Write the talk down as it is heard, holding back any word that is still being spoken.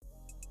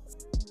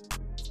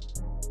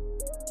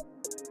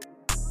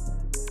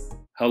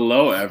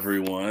Hello,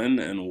 everyone,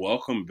 and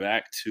welcome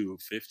back to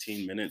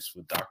 15 Minutes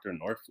with Dr.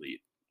 Norfleet.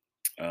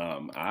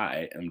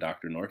 I am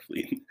Dr.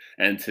 Norfleet,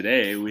 and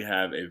today we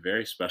have a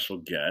very special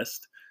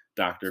guest,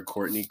 Dr.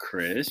 Courtney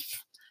Crisp.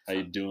 How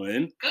you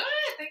doing? Good.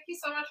 Thank you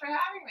so much for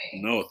having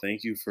me. No,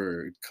 thank you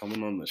for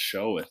coming on the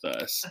show with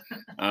us.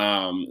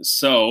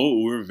 So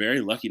we're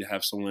very lucky to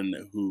have someone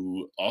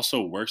who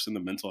also works in the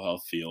mental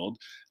health field.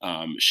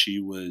 She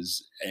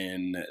was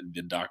in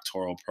the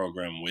doctoral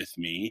program with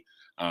me,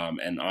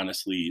 and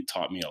honestly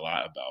taught me a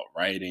lot about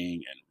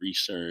writing and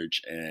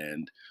research,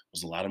 and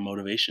was a lot of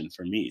motivation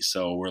for me.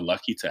 So we're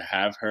lucky to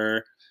have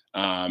her.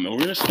 And we're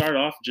going to start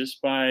off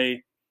just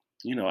by,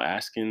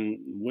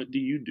 asking, what do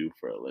you do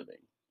for a living?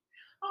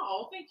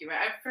 Oh, thank you.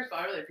 First of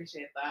all, I really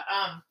appreciate that.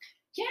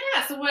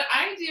 Yeah. So what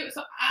I do,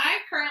 so I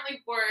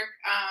currently work.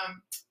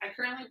 I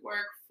currently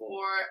work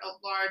for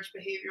a large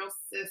behavioral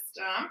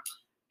system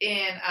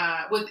in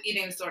with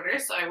eating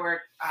disorders. So I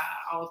work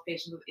all with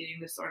patients with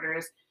eating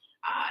disorders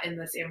in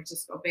the San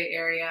Francisco Bay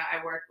Area.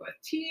 I work with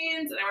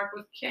teens and I work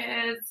with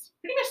kids,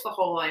 pretty much the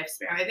whole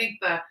lifespan. I think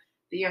the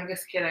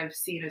youngest kid I've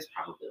seen is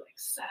probably like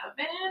 7,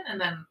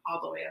 and then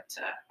all the way up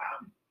to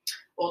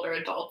older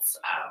adults,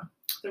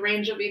 the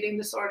range of eating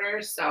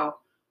disorders. So,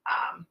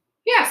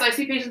 yeah, so I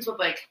see patients with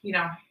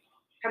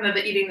kind of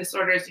the eating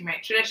disorders you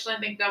might traditionally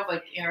think of,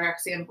 like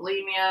anorexia and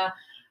bulimia.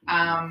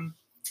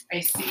 I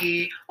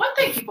see one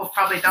thing people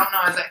probably don't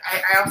know is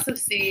I also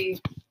see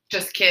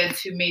just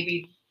kids who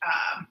maybe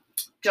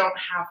don't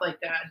have like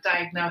a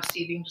diagnosed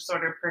eating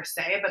disorder per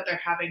se, but they're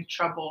having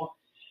trouble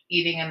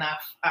eating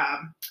enough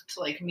to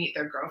like meet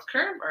their growth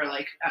curve or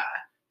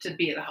to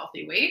be at a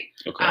healthy weight.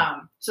 Okay.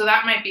 So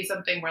that might be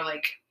something where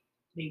like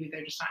maybe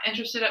they're just not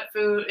interested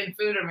in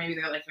food, or maybe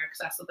they're like an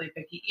excessively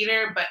picky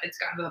eater, but it's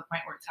gotten to the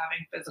point where it's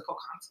having physical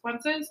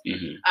consequences.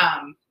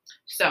 Hmm.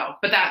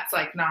 But that's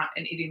like not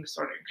an eating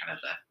disorder in kind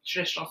of the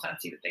traditional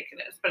sense you would think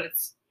it is, but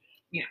it's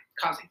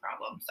causing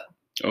problems. So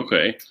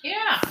Okay.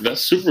 yeah. That's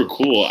super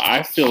cool.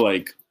 I feel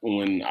like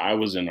when I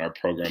was in our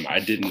program, I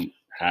didn't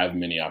have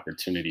many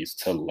opportunities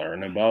to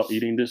learn about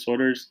eating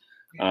disorders.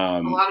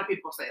 A lot of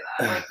people say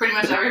that. Like pretty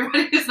much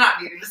everybody who's not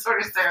an eating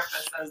disorders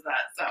therapist says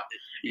that. So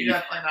you're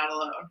definitely not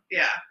alone.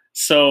 Yeah.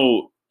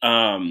 So,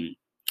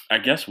 I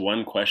guess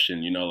one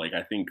question,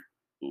 I think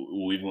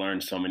we've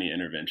learned so many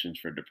interventions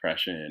for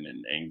depression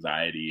and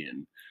anxiety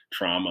and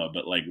trauma,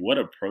 but like, what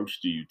approach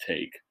do you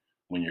take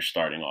when you're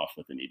starting off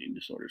with an eating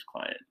disorders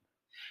client?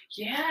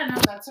 Yeah,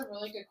 no, that's a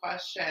really good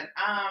question.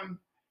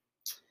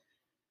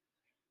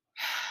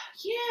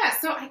 Yeah,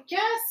 so I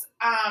guess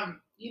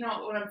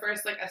when I'm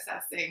first like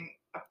assessing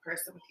a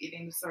person with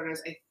eating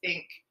disorders, I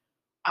think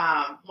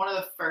one of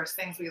the first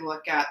things we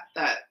look at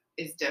that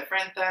is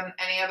different than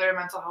any other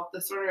mental health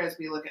disorder is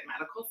we look at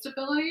medical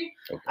stability.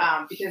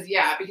 Okay. Because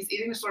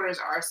eating disorders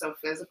are so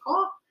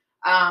physical.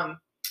 And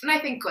I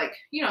think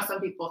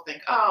some people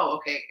think, oh,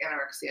 okay,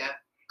 anorexia,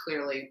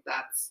 clearly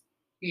that's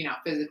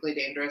physically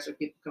dangerous, or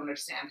people can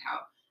understand how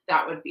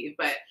that would be.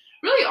 But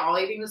really, all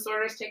eating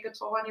disorders take a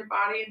toll on your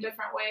body in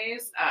different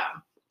ways.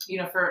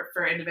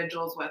 For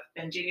individuals with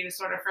binge eating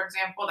disorder, for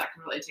example, that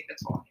can really take a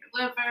toll on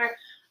your liver.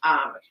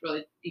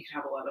 You can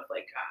have a lot of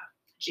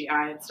GI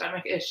and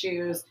stomach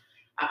issues.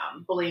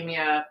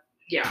 Bulimia,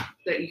 yeah,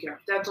 that you can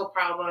have dental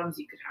problems.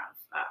 You could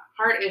have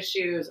heart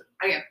issues.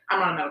 Again, I'm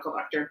not a medical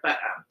doctor, but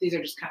these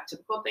are just kind of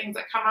typical things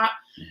that come up.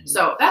 Mhm.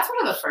 So that's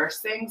one of the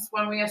first things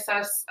when we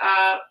assess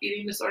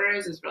eating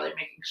disorders is really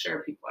making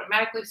sure people are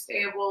medically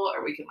stable,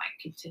 or we can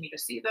continue to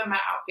see them at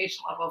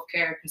outpatient level of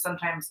care. Because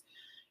sometimes,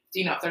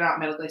 if they're not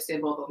medically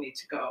stable, they'll need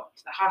to go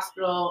to the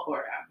hospital.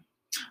 Or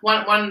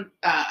one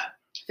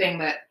thing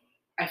that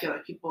I feel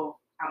like people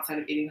outside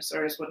of eating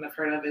disorders wouldn't have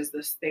heard of is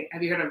this thing.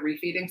 Have you heard of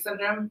refeeding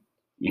syndrome?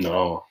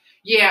 No.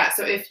 Yeah,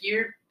 so if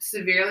you're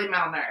severely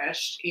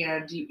malnourished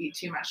and you eat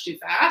too much too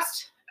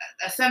fast,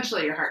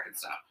 essentially your heart can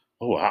stop.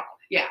 Oh, wow.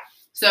 Yeah.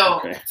 So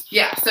Okay.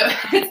 yeah, so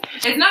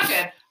it's not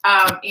good.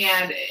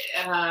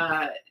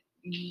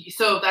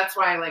 So that's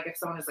why if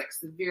someone is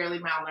severely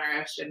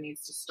malnourished and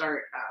needs to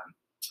start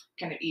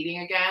kind of eating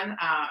again,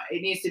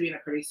 it needs to be in a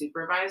pretty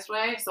supervised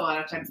way. So a lot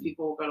of times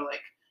people will go to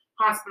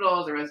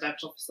hospitals or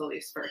residential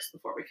facilities first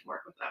before we can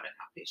work with them in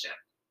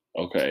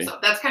outpatient. Okay. So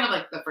that's kind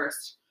of the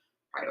first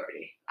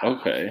priority.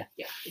 Okay.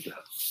 Yeah.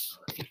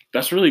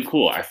 That's really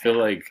cool. I feel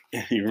like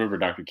you remember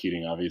Dr.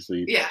 Keating,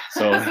 obviously. Yeah.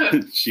 So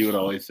she would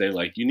always say,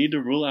 you need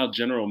to rule out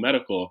general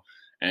medical.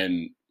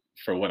 And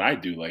for what I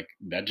do,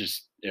 that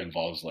just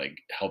involves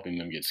helping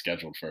them get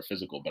scheduled for a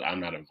physical, but I'm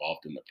not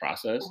involved in the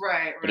process.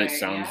 Right. But it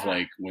sounds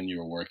like when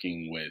you're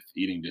working with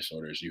eating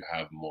disorders, you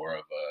have more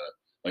of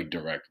a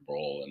direct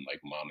role in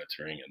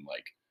monitoring and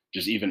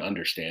just even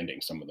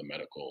understanding some of the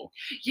medical.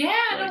 Yeah,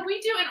 no,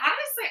 we do. And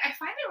honestly, I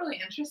find it really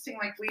interesting.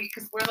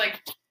 Because we're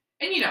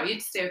and you have to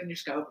stay within your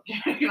scope.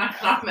 You're not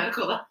a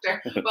medical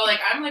doctor. But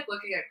I'm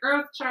looking at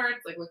growth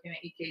charts, looking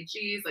at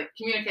EKGs,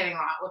 communicating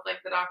a lot with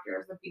the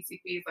doctors and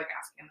PCPs,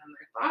 asking them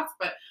their thoughts.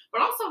 But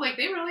also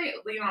they really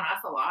lean on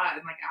us a lot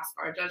and ask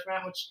our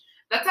judgment, which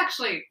that's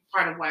actually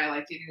part of why I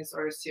like eating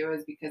disorders too,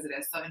 is because it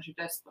is so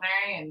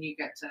interdisciplinary and you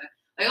get to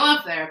like, I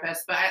love therapists,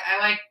 but I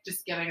like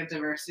just getting a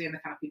diversity in the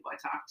kind of people I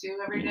talk to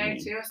every day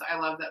Mhm. too. So I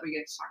love that we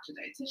get to talk to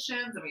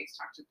dietitians and we get to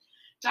talk to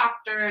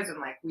doctors, and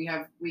like we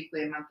have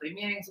weekly and monthly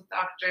meetings with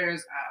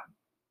doctors.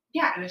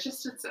 Yeah, and it's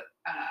just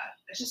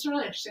a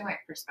really interesting like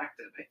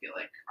perspective. I feel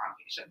like on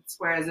patients.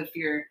 Whereas if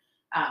you're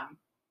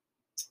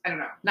I don't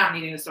know, not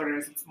eating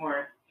disorders, it's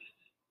more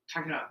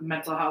talking about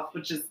mental health,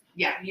 which is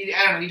I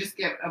don't know, you just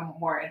get a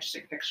more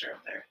interesting picture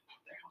of their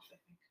health. I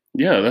think.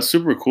 Yeah, that's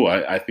super cool.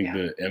 I think Yeah.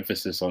 the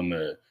emphasis on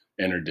the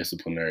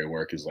interdisciplinary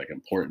work is like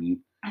important.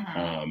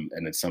 Mhm.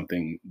 And it's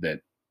something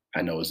that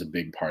I know is a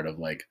big part of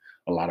like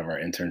a lot of our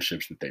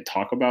internships that they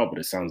talk about, but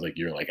it sounds like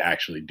you're like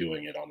actually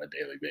doing it on a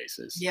daily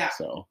basis. Yeah.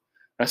 So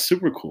that's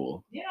super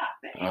cool. Yeah.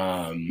 Thanks.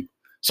 Um,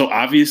 so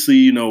obviously,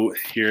 you know,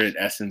 here at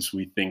Essence,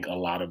 we think a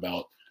lot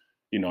about,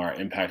 you know, our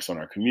impacts on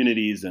our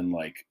communities and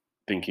like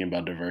thinking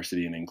about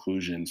diversity and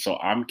inclusion. So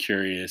I'm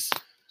curious,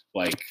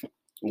 like,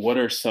 what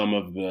are some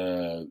of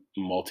the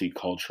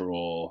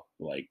multicultural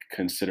like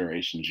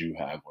considerations you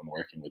have when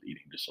working with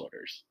eating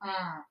disorders?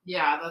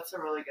 Yeah, that's a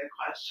really good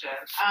question.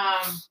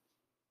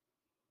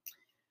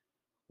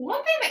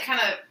 One thing that kind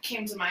of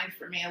came to mind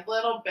for me a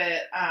little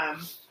bit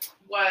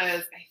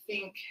was I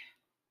think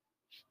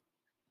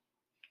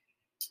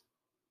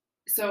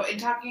so in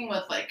talking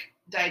with like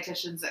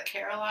dietitians that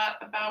care a lot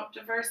about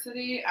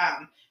diversity,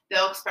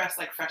 they'll express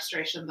like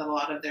frustration that a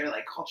lot of their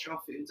like cultural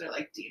foods are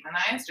like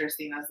demonized or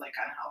seen as like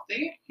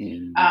unhealthy.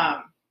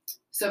 Mm-hmm.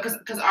 So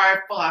because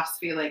our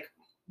philosophy like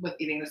with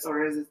eating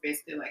disorders is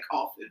basically like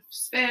all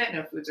foods fit,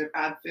 no foods are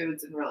bad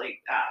foods, and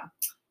really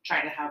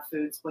trying to have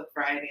foods with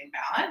variety and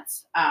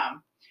balance.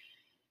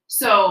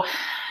 So,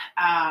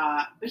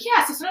 but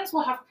yeah, so sometimes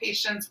we'll have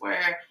patients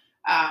where,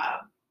 uh,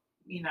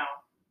 you know,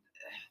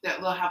 that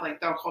they'll have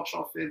like their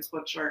cultural foods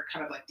which are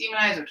kind of like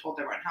demonized or told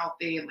they're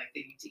unhealthy and like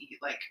they need to eat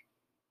like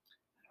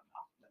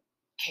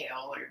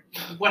kale or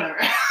whatever,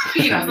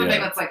 something Yeah.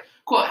 that's like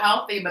quote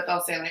healthy, but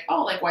they'll say like,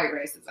 oh, like white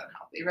rice is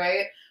unhealthy,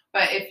 right?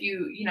 But if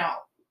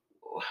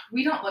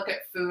we don't look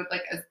at food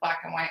like as black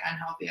and white,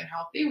 unhealthy and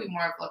healthy. We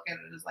more look at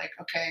it as like,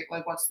 okay,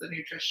 like what's the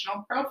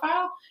nutritional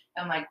profile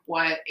and like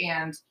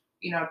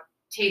you know,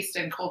 taste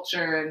and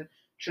culture and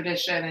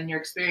tradition and your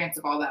experience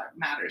of all that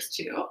matters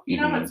too.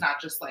 Mm-hmm. Um,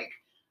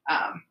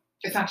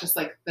 it's not just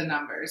like the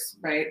numbers,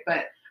 right?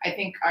 But I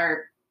think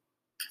our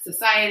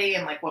society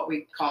and like what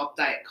we call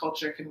diet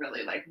culture can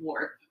really like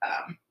warp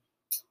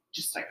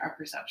just like our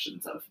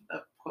perceptions of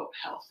quote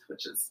health,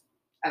 which is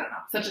I don't know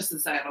such a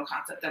societal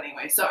concept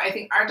anyway. So I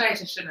think our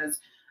dietitian is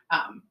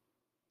um,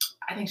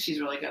 I think she's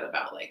really good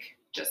about like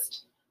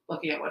just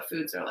looking at what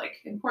foods are like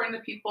important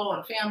to people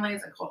and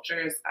families and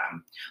cultures.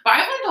 But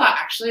I've learned a lot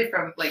actually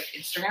from like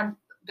Instagram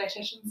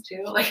dietitians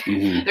too. Like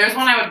Mm-hmm. there's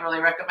one I would really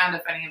recommend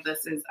if any of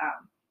this is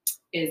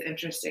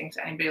interesting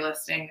to anybody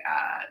listening.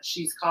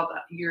 She's called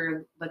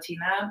Your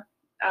Latina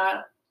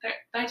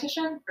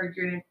dietitian or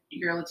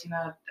Your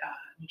Latina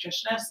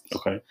nutritionist.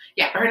 Okay.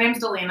 Yeah, her name's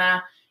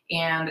Delina,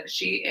 and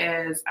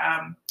she's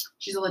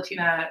a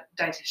Latina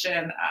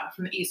dietitian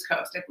from the East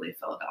Coast, I believe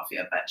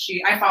Philadelphia. But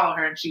I follow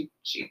her, and she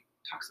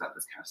talks about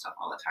this kind of stuff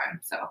all the time.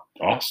 So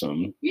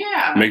Awesome.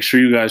 yeah, Make sure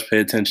you guys pay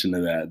attention to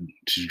that.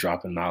 She's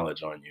dropping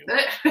knowledge on you.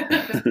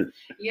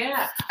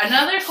 yeah.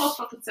 Another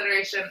cultural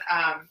consideration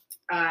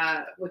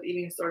with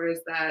eating disorders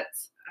that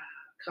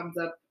comes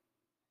up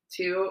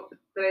too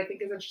that I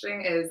think is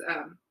interesting is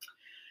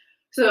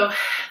so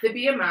the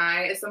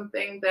BMI is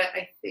something that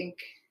I think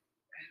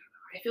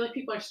I feel like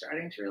people are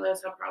starting to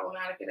realize how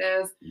problematic it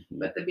is. Mm-hmm.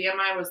 But the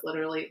BMI was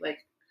literally like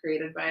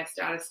created by a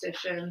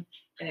statistician,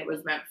 and it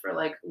was meant for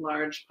like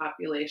large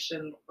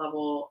population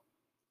level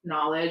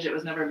knowledge. It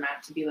was never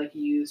meant to be like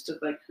used to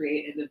like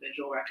create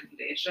individual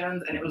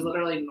recommendations, and it was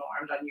literally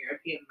normed on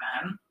European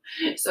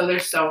men. So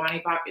there's so many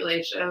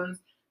populations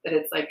that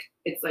it's like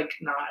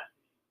not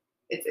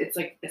it's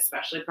like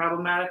especially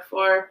problematic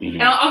for. Mm-hmm.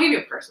 And I'll give you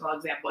a personal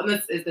example, and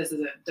this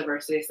isn't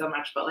diversity so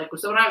much, but like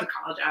so when I was a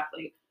college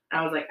athlete,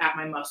 I was like at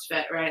my most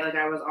fit, right? Like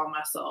I was all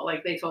muscle.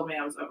 Like they told me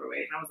I was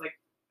overweight, and I was like,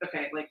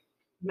 okay, like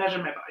measure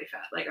my body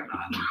fat. Like I'm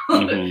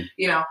not,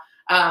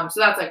 Mm-hmm. So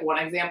that's like one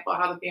example of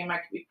how the BMI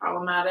can be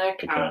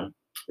problematic. Okay.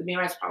 The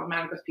BMI is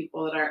problematic with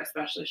people that are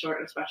especially short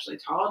and especially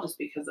tall, just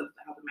because of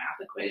how the math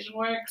equation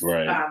works.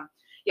 Right.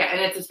 Yeah,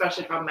 and it's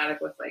especially problematic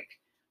with like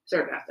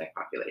certain ethnic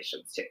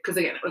populations too, because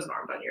again, it was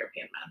normed on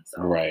European men.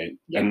 So right,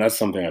 yeah. And that's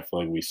something I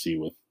feel like we see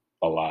with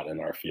a lot in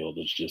our field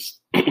is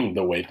just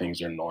the way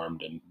things are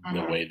normed and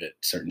the way that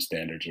certain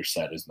standards are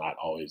set is not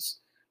always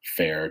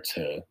fair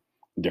to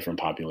different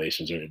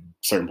populations, or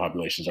certain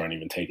populations aren't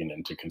even taken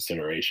into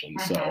consideration.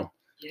 So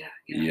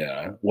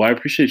yeah. Well, I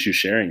appreciate you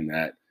sharing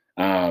that.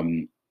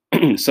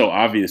 So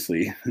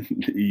obviously,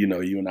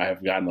 you and I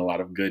have gotten a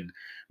lot of good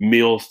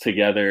meals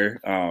together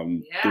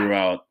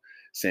throughout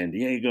San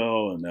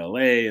Diego and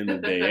LA and the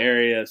Bay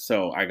Area.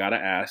 So I gotta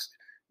ask,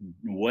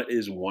 what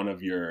is one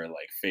of your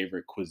like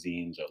favorite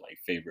cuisines or like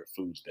favorite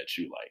foods that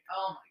you like?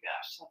 Oh my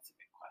gosh, that's a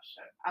good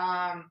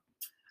question.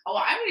 Oh,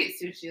 I would eat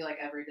sushi like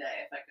every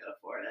day if I could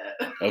afford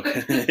it.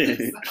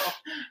 Okay.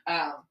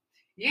 So,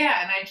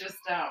 yeah, and I just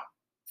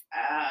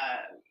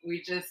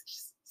we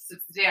just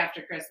it's the day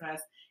after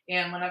Christmas,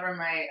 and whenever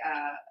my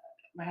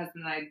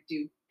husband and I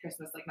do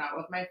Christmas, like not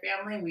with my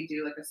family, we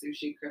do like a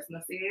sushi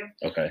Christmas Eve.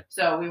 Okay.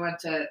 So we went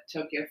to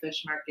Tokyo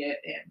Fish Market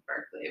in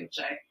Berkeley, which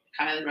I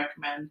highly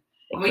recommend.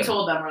 And we Okay.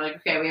 told them, we're like,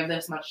 okay, we have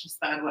this much to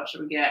spend. What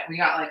should we get? We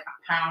got like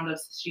a pound of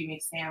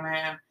sashimi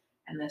salmon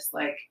and this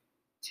like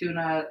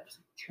tuna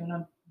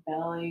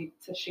belly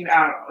sashimi. I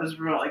don't know. It was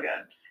really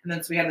good. And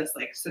then so we had this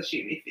like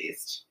sashimi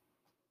feast.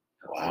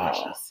 It was Wow.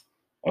 delicious.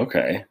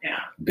 Okay. Yeah.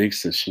 Big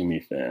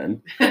sashimi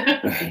fan.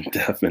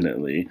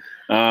 Definitely.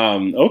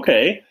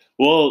 Okay.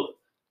 Well,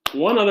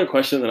 one other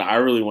question that I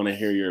really want to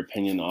hear your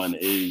opinion on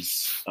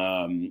is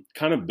kind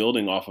of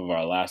building off of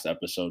our last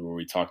episode where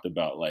we talked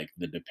about like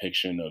the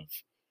depiction of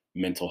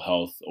mental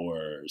health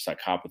or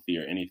psychopathy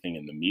or anything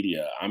in the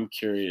media. I'm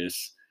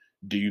curious,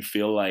 do you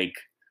feel like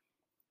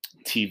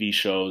TV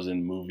shows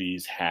and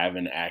movies have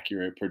an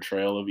accurate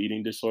portrayal of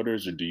eating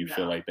disorders, or do you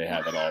feel No. like they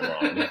have it all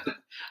wrong?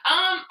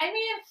 I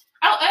mean,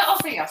 I'll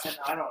say yes and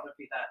no. I don't want to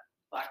be that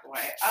black and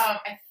white.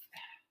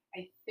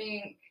 I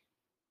think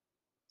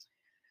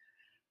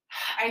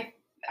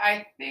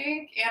I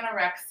think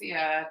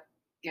anorexia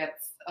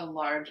gets a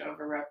large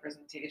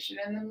overrepresentation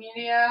in the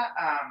media,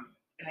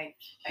 and I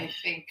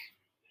think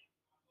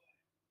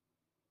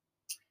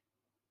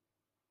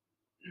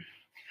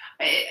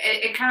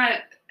it kind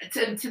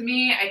of to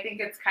me, I think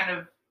it's kind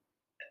of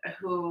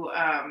who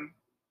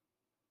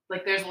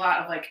like there's a lot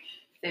of like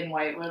thin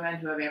white women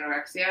who have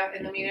anorexia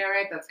in the media,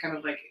 right? That's kind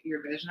of like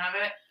your vision of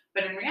it.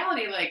 But in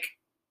reality, like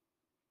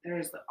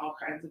there's all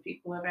kinds of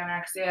people who have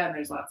anorexia and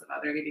there's lots of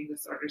other eating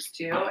disorders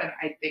too. And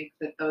I think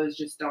that those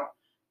just don't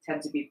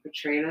tend to be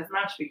portrayed as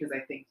much because I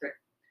think there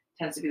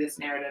tends to be this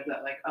narrative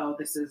that like, oh,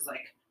 this is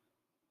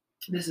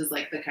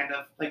like the kind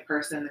of like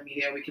person in the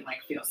media we can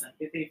like feel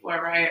sympathy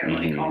for, right? Or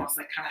like almost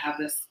like kind of have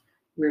this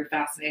weird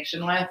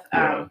fascination with.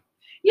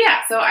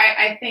 Yeah. So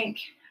I think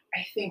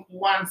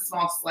one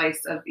small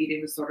slice of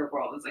eating disorder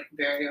world is like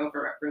very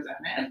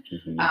overrepresented.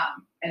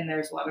 And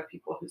there's a lot of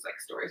people whose like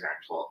stories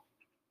aren't told.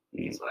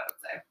 Is what I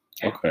would say.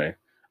 Yeah. Okay.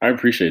 I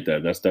appreciate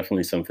that. That's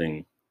definitely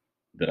something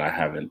that I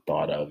haven't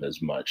thought of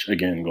as much.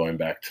 Again, going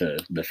back to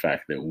the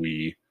fact that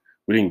we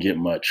didn't get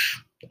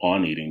much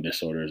on eating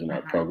disorders in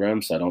our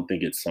program, so I don't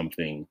think it's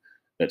something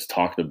that's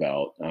talked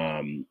about.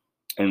 I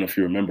don't know if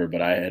you remember,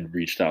 but I had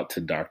reached out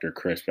to Dr.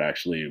 Crisp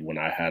actually when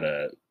I had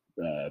a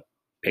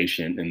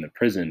patient in the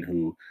prison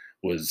who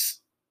was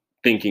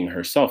thinking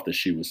herself that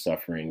she was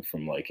suffering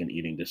from like an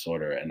eating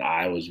disorder, and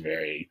I was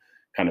very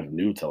kind of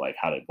new to like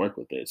how to work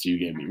with it. So you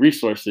gave me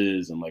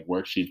resources and like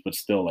worksheets, but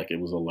still like it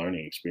was a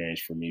learning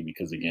experience for me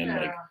because again,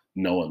 like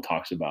no one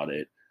talks about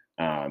it.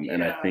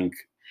 And I think,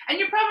 and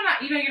you're probably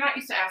not, you're not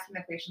used to asking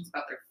their patients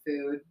about their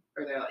food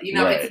or their,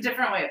 it's a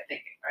different way of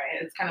thinking,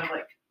 right? It's kind of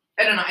like,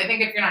 I don't know. I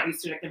think if you're not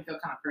used to it, it can feel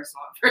kind of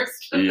personal at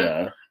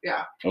first.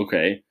 Yeah.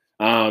 Okay.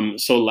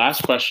 So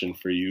last question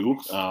for you,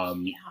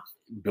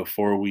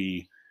 before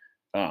we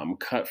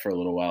cut for a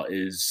little while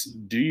is,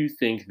 do you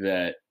think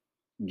that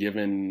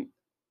given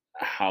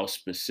how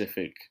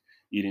specific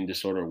eating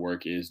disorder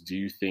work is, do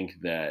you think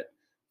that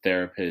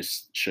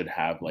therapists should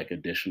have like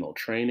additional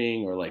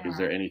training or like is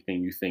there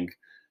anything you think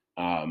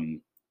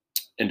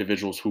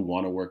individuals who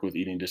want to work with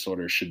eating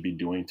disorders should be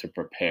doing to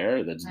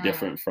prepare that's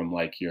different from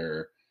like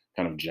your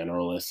kind of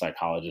generalist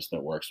psychologist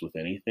that works with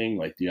anything?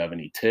 Like, do you have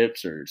any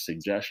tips or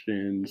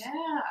suggestions?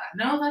 Yeah,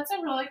 no, that's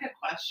a really good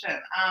question.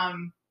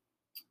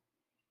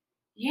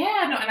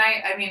 Yeah, no, and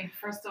I mean,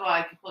 first of all,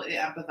 I completely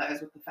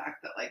empathize with the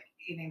fact that like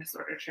eating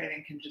disorder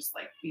training can just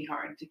like be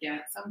hard to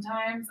get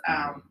sometimes.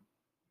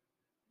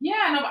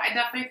 Yeah, no, but I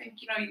definitely think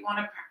you want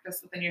to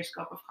practice within your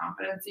scope of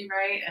competency,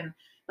 right? And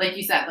like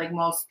you said, like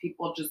most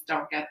people just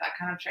don't get that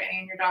kind of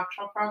training in your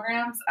doctoral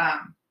programs.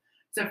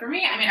 So for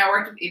me, I mean, I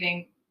worked with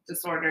eating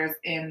disorders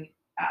in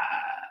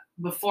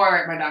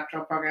before my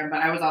doctoral program,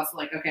 but I was also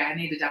like, okay, I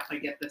need to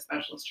definitely get this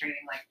specialist training,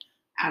 like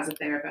as a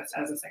therapist,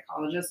 as a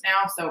psychologist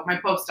now. So my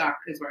postdoc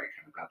is where I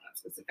kind of got that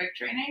specific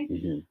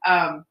training.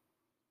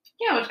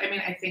 Yeah, which I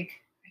mean, I think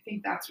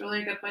that's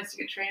really a good place to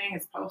get training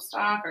is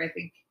postdoc, or I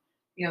think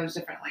there's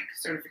different like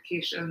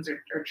certifications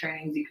or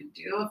trainings you could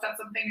do if that's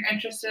something you're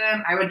interested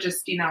in. I would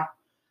just you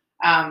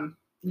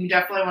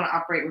definitely want to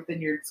operate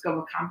within your scope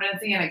of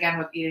competency. And again,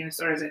 with eating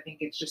disorders, I think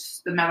it's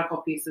just the medical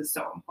piece is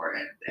so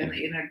important, and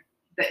the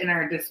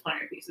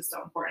interdisciplinary piece is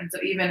so important. So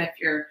even if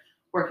you're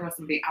working with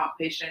somebody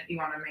outpatient, you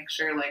want to make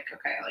sure like,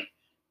 okay, like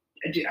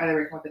are they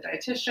working with a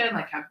dietitian?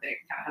 Like have they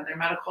kind of had their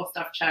medical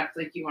stuff checked?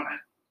 Like you want to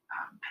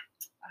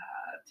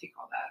take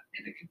all that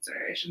into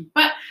consideration.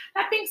 But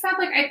that being said,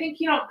 like I think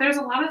there's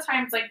a lot of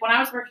times like when I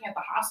was working at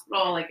the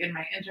hospital, like in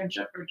my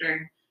internship or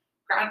during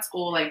grad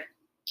school, like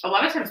a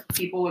lot of times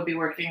people would be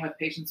working with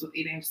patients with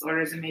eating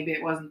disorders and maybe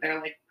it wasn't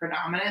their like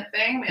predominant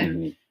thing.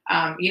 And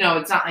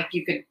it's not like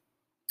you could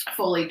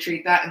fully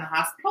treat that in the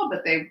hospital,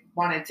 but they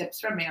wanted tips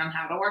from me on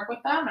how to work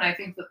with them. And I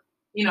think that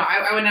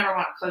I would never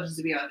want clinicians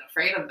to be like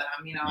afraid of them.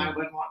 I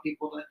would want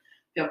people to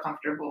feel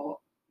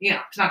comfortable, to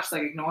not just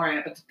like ignore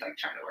it, but to like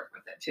try to work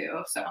with it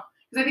too. So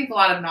because I think a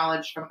lot of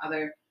knowledge from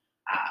other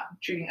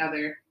treating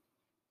other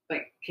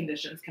like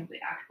conditions can be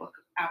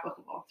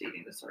applicable to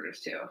eating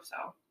disorders too.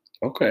 So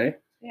Okay.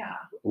 yeah.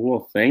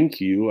 Well,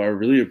 thank you. I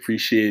really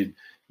appreciate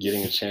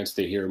getting a chance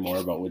to hear more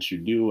about what you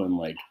do and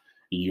like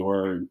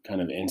your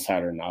kind of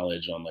insider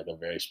knowledge on like a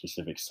very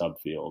specific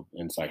subfield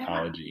in Yeah.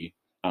 psychology.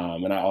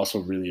 And I also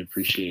really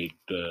appreciate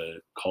the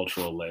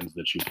cultural lens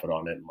that you put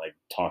on it and like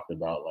talked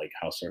about like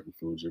how certain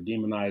foods are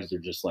demonized or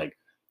just like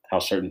how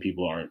certain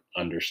people aren't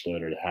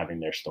understood or having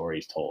their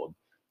stories told.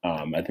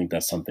 I think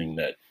that's something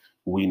that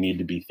we need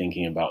to be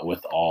thinking about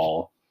with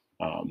all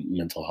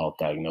mental health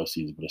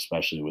diagnoses, but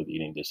especially with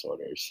eating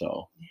disorders.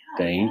 So Yeah.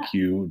 thank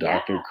you, Yeah.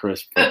 Dr.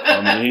 Crisp, for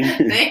coming. Yeah.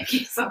 Thank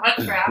you so much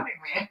for having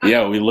me.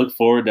 Yeah, we look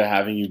forward to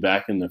having you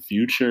back in the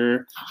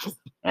future. Awesome.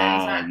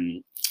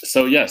 Anytime.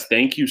 So, yes,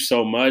 thank you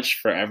so much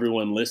for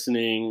everyone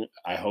listening.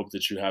 I hope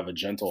that you have a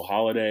gentle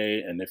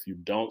holiday. And if you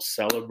don't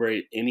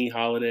celebrate any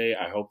holiday,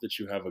 I hope that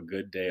you have a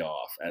good day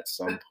off at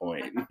some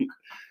point.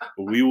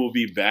 We will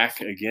be back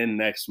again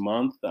next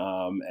month.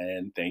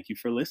 And thank you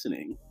for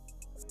listening.